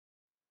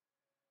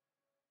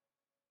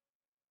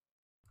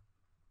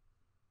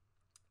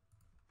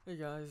Hey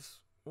guys,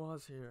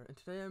 Waz here, and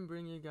today I'm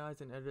bringing you guys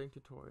an editing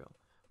tutorial.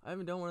 I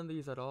haven't done one of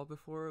these at all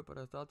before, but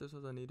I thought this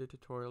was a needed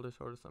tutorial to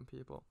show to some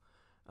people.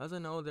 As I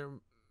know, there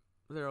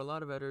are a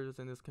lot of editors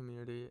in this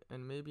community,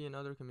 and maybe in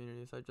other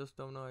communities I just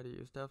don't know how to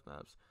use depth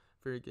maps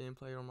for your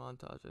gameplay or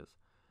montages.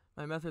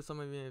 My method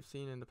some of you may have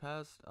seen in the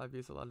past. I've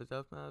used a lot of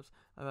depth maps,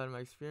 I've had my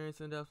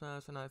experience in depth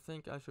maps, and I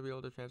think I should be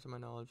able to transfer my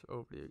knowledge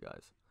over to you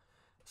guys.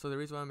 So the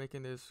reason why I'm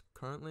making this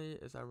currently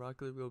is that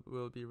Rocket League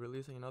will be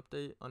releasing an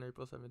update on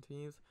April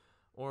 17th,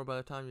 or by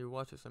the time you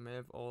watch this, it may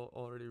have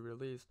already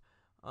released.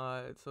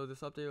 So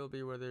this update will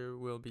be where they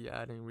will be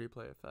adding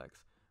replay effects.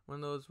 One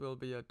of those will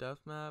be a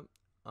depth map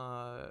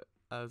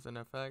as an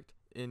effect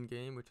in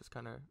game, which is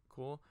kind of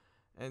cool.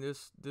 And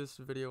this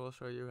video will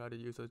show you how to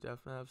use those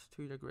depth maps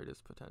to your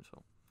greatest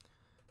potential.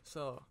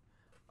 So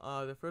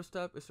the first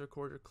step is to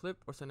record your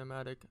clip or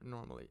cinematic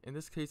normally. In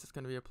this case, it's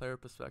going to be a player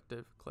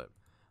perspective clip.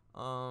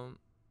 The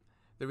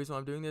reason why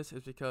I'm doing this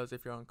is because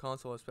if you're on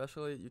console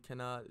especially, you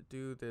cannot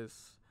do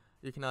this.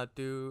 You cannot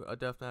do a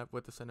depth map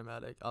with the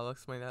cinematic. I'll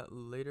explain that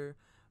later,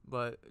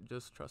 but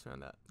just trust me on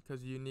that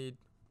because you need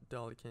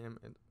dolly cam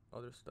and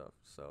other stuff.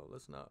 So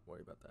let's not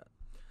worry about that.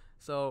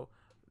 So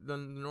the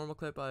normal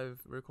clip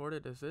I've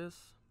recorded is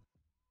this.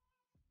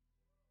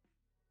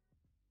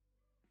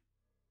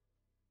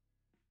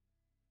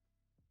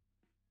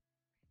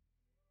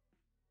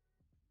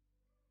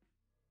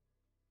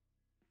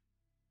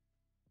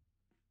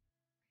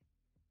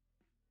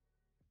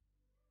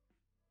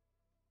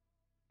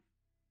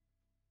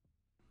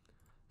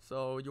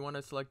 So you want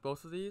to select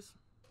both of these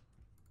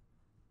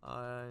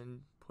and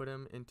put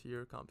them into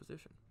your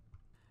composition.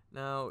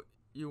 Now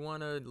you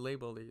want to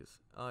label these.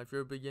 If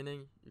you're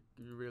beginning,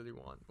 you really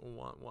want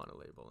to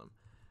label them.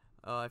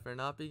 If you're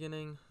not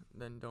beginning,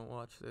 then don't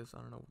watch this.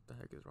 I don't know what the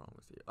heck is wrong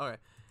with you.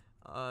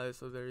 Alright,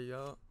 so there you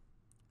go.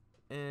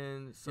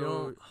 And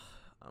so,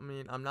 I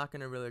mean, I'm not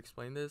going to really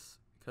explain this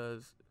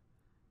because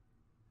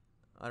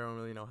I don't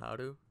really know how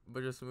to,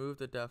 but just move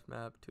the depth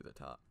map to the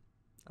top.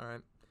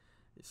 Alright,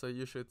 so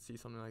you should see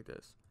something like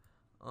this.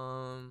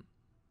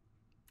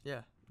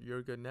 Yeah,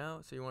 you're good now.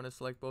 So you want to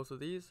select both of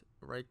these,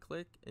 right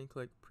click and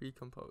click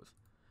pre-compose.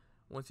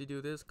 Once you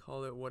do this,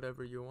 call it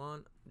whatever you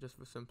want. Just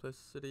for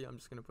simplicity, I'm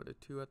just going to put a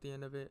 2 at the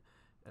end of it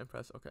and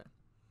press OK.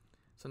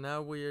 So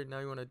now you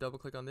want to double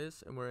click on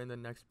this and we're in the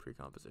next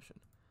pre-composition.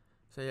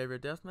 So you have your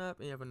depth map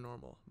and you have a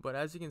normal. But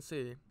as you can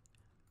see,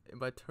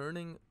 by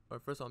turning, or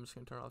first of all, I'm just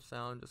going to turn off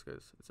sound just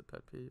because it's a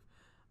pet peeve.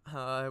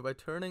 By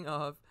turning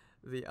off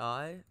the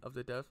eye of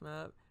the depth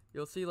map,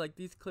 you'll see like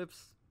these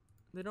clips,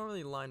 they don't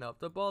really line up.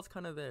 The ball's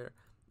kind of there.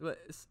 But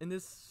in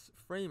this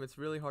frame, it's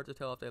really hard to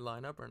tell if they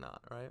line up or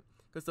not, right?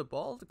 Because the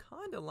ball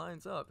kind of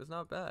lines up. It's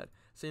not bad.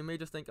 So you may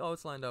just think, oh,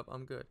 it's lined up,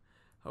 I'm good.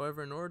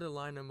 However, in order to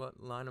line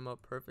them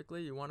up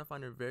perfectly, you want to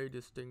find a very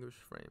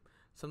distinguished frame.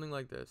 Something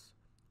like this.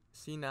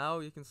 See, now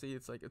you can see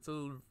it's like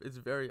it's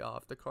very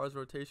off. The car's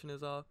rotation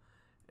is off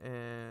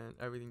and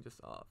everything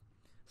just off.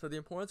 So the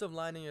importance of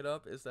lining it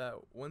up is that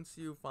once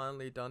you've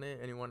finally done it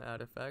and you want to add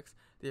effects,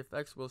 the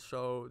effects will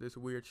show this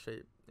weird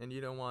shape. And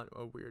you don't want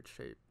a weird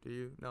shape, do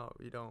you? No,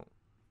 you don't.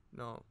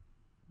 No.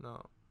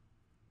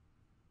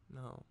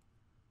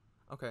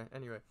 Okay,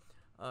 anyway.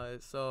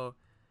 So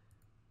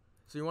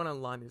you want to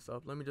line these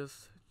up. Let me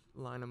just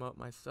line them up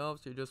myself.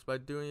 So by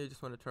doing it, you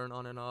just want to turn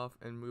on and off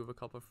and move a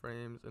couple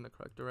frames in the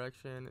correct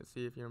direction and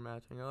see if you're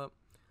matching up.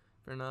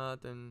 If you're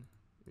not, then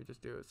you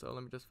just do it. So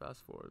let me just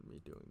fast forward me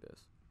doing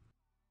this.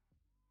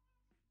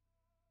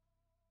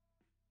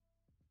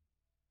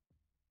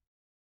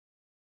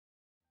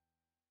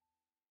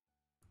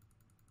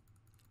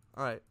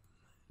 Alright,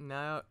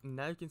 now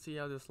you can see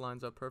how this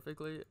lines up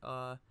perfectly.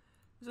 There's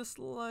a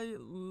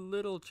slight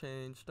little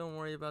change. Don't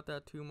worry about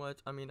that too much.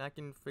 I mean, I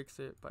can fix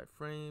it by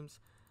frames,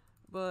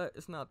 but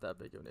it's not that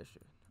big of an issue.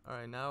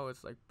 Alright, now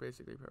it's like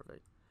basically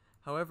perfect.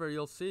 However,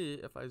 you'll see,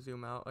 if I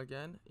zoom out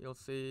again, you'll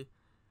see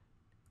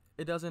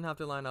it doesn't have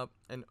to line up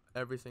in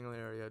every single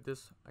area.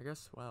 I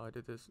guess, wow, I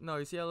did this. No,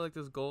 you see how like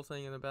this gold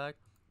thing in the back?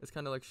 It's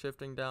kind of like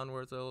shifting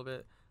downwards a little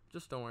bit.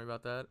 Just don't worry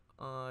about that.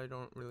 I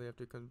don't really have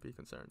to be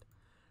concerned.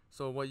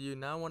 So what you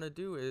now want to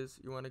do is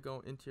you want to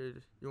go into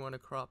you want to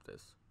crop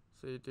this.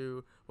 So you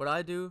do what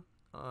I do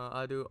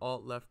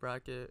Alt left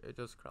bracket, it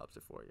just crops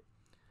it for you,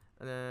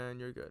 and then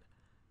you're good.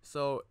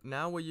 So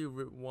now what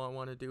you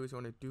want to do is you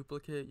want to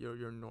duplicate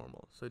your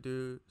normal.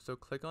 So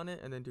click on it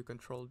and then do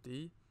Control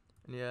D,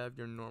 and you have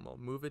your normal.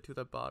 Move it to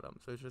the bottom.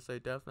 So it should say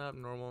depth map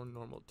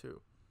normal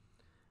 2.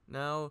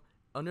 Now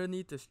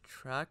underneath this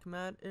track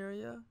mat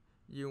area,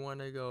 you want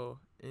to go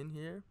in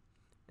here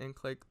and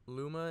click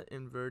Luma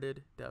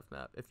inverted depth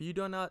map. If you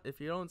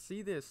don't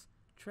see this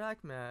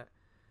track mat,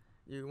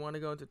 you want to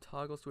go into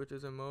toggle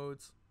switches and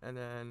modes, and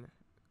then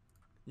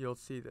you'll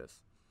see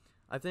this.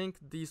 I think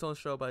these don't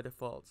show by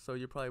default, so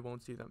you probably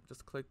won't see them.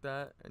 Just click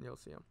that and you'll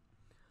see them.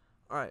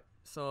 Alright,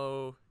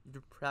 so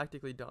you're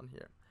practically done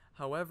here.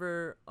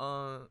 However,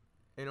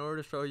 in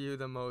order to show you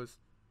the most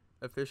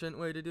efficient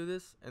way to do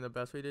this and the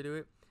best way to do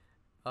it,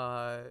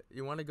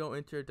 you want to go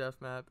into your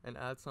depth map and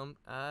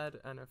add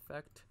an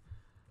effect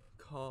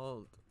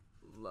called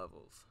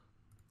levels.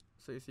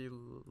 So you see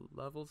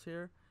levels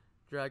here,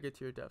 drag it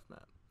to your depth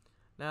map.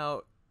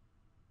 Now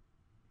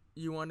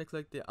you want to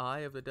click the eye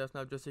of the depth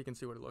map just so you can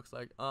see what it looks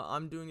like.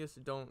 I'm doing this,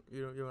 you don't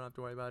have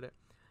to worry about it.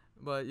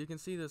 But you can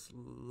see this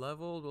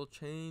level will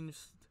change.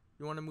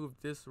 You want to move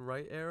this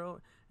right arrow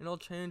and it'll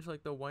change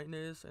like the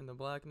whiteness and the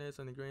blackness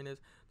and the grayness.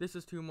 This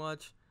is too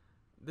much.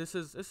 This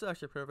is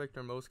actually perfect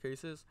in most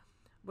cases,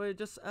 but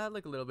just add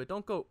like a little bit.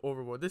 Don't go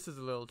overboard. This is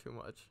a little too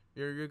much.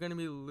 You're gonna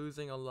be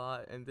losing a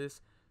lot, and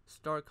this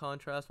stark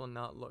contrast will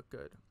not look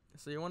good.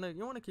 So you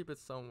wanna keep it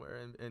somewhere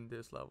in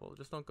this level.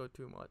 Just don't go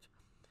too much.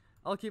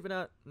 I'll keep it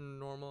at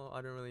normal.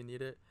 I don't really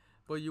need it.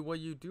 But what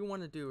you do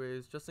want to do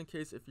is, just in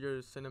case if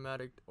your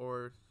cinematic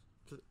or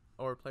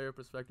player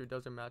perspective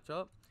doesn't match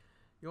up,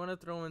 you want to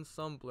throw in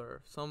some blur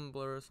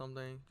or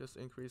something. Just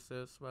increase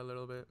this by a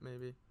little bit,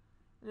 maybe.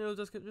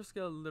 Just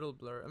get a little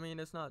blur. I mean,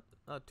 it's not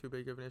too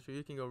big of an issue.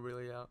 You can go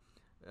really out.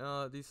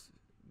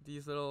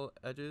 These little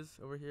edges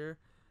over here,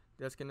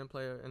 that's gonna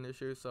play an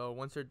issue. So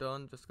once you're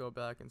done, just go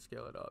back and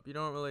scale it up. You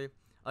don't really,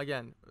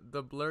 again,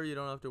 the blur, you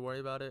don't have to worry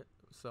about it.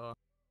 So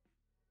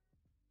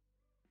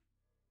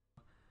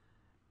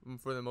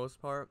for the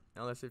most part,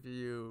 unless if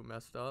you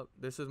messed up,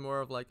 this is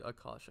more of like a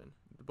caution.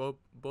 Both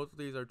of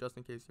these are just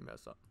in case you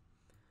mess up.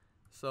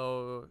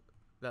 So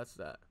that's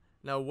that.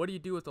 Now what do you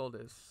do with all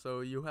this?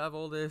 So you have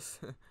all this.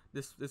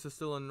 this is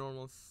still a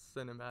normal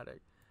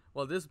cinematic.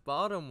 Well, this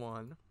bottom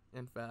one,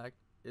 in fact,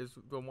 is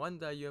the one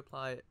that you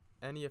apply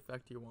any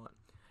effect you want.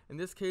 In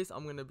this case,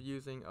 I'm going to be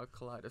using a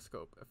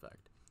kaleidoscope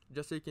effect,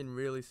 just so you can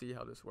really see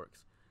how this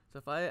works. So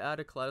if I add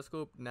a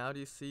kaleidoscope, now do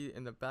you see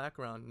in the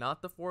background,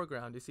 not the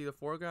foreground, you see the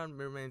foreground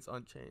remains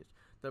unchanged.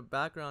 The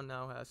background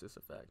now has this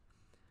effect.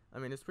 I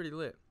mean, it's pretty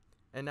lit.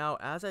 And now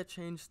as I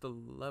change the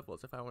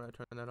levels, if I want to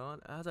turn that on,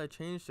 as I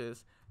change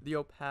this, the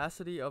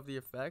opacity of the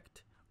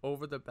effect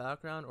over the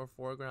background or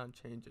foreground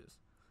changes.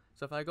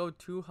 So if I go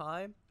too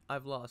high,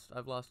 I've lost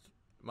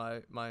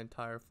my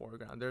entire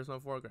foreground. There's no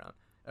foreground.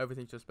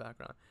 Everything's just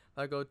background. If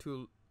I go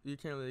too, you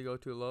can't really go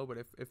too low, but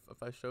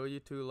if I show you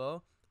too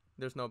low,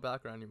 there's no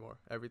background anymore.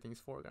 Everything's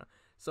foreground.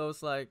 So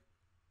it's like,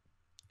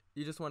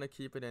 you just want to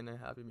keep it in a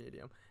happy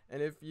medium.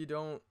 And if you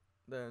don't,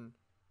 then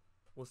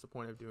what's the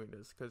point of doing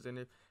this? Because then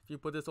if you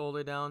put this all the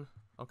way down,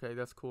 okay,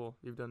 that's cool.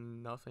 You've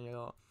done nothing at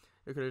all.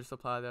 You could have just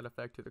applied that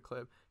effect to the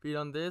clip. If you've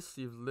done this,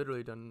 you've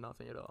literally done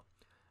nothing at all.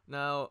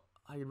 Now,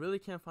 I really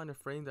can't find a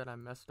frame that I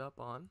messed up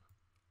on.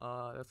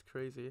 That's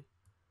crazy.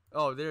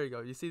 Oh, there you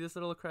go. You see this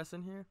little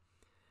crescent here?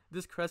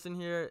 This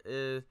crescent here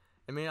is,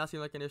 it may not seem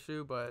like an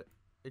issue, but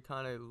it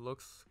kind of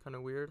looks kind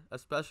of weird,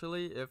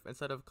 especially if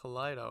instead of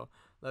Kaleido,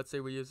 let's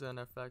say we use an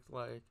effect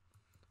like,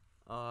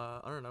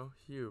 I don't know,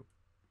 hue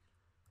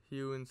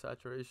and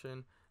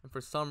saturation, and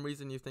for some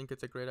reason you think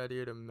it's a great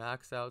idea to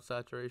max out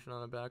saturation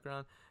on the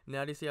background.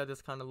 Now do you see how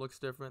this kind of looks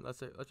different?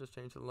 Let's just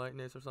change the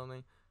lightness or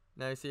something.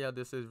 Now you see how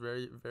this is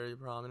very, very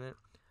prominent.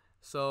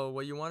 So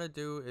what you want to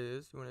do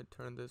is you want to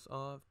turn this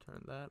off,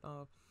 turn that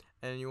off,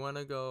 and you want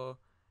to go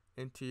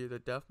into the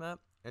depth map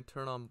and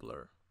turn on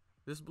blur.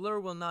 This blur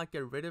will not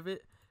get rid of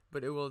it,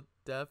 but it will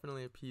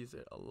definitely appease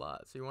it a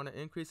lot. So you want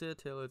to increase it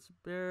till it's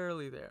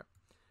barely there.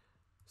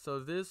 So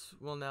this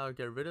will now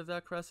get rid of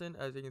that crescent.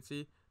 As you can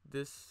see,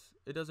 this,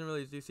 it doesn't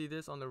really, do you see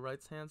this on the right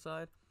hand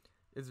side?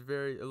 It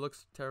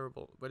looks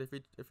terrible. But if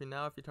you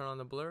turn on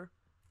the blur,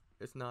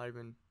 it's not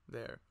even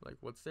there. Like,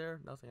 what's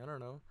there? Nothing. I don't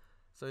know.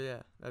 So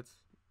yeah,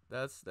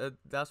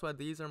 that's why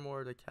these are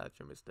more to catch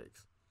your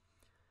mistakes.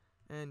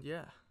 And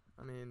yeah,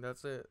 I mean,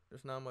 that's it.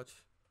 There's not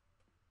much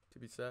to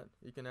be said.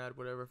 You can add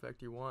whatever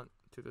effect you want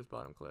to this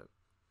bottom clip,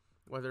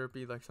 whether it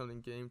be like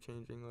something game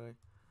changing,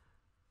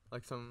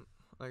 like some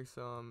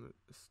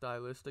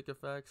stylistic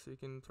effects you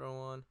can throw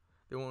on.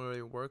 They won't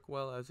really work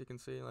well, as you can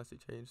see, unless you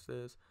change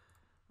this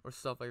or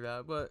stuff like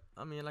that. But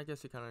I mean, I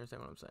guess you kind of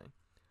understand what I'm saying.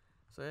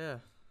 So yeah,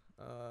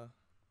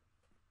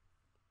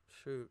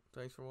 shoot,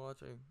 thanks for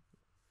watching.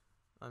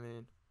 I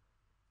mean,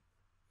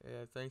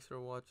 yeah, thanks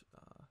for watching.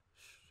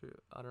 Shoot,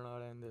 I don't know how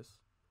to end this.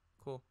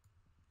 Cool.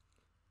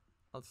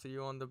 I'll see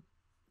you on the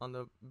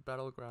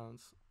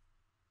battlegrounds,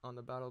 on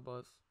the battle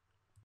bus.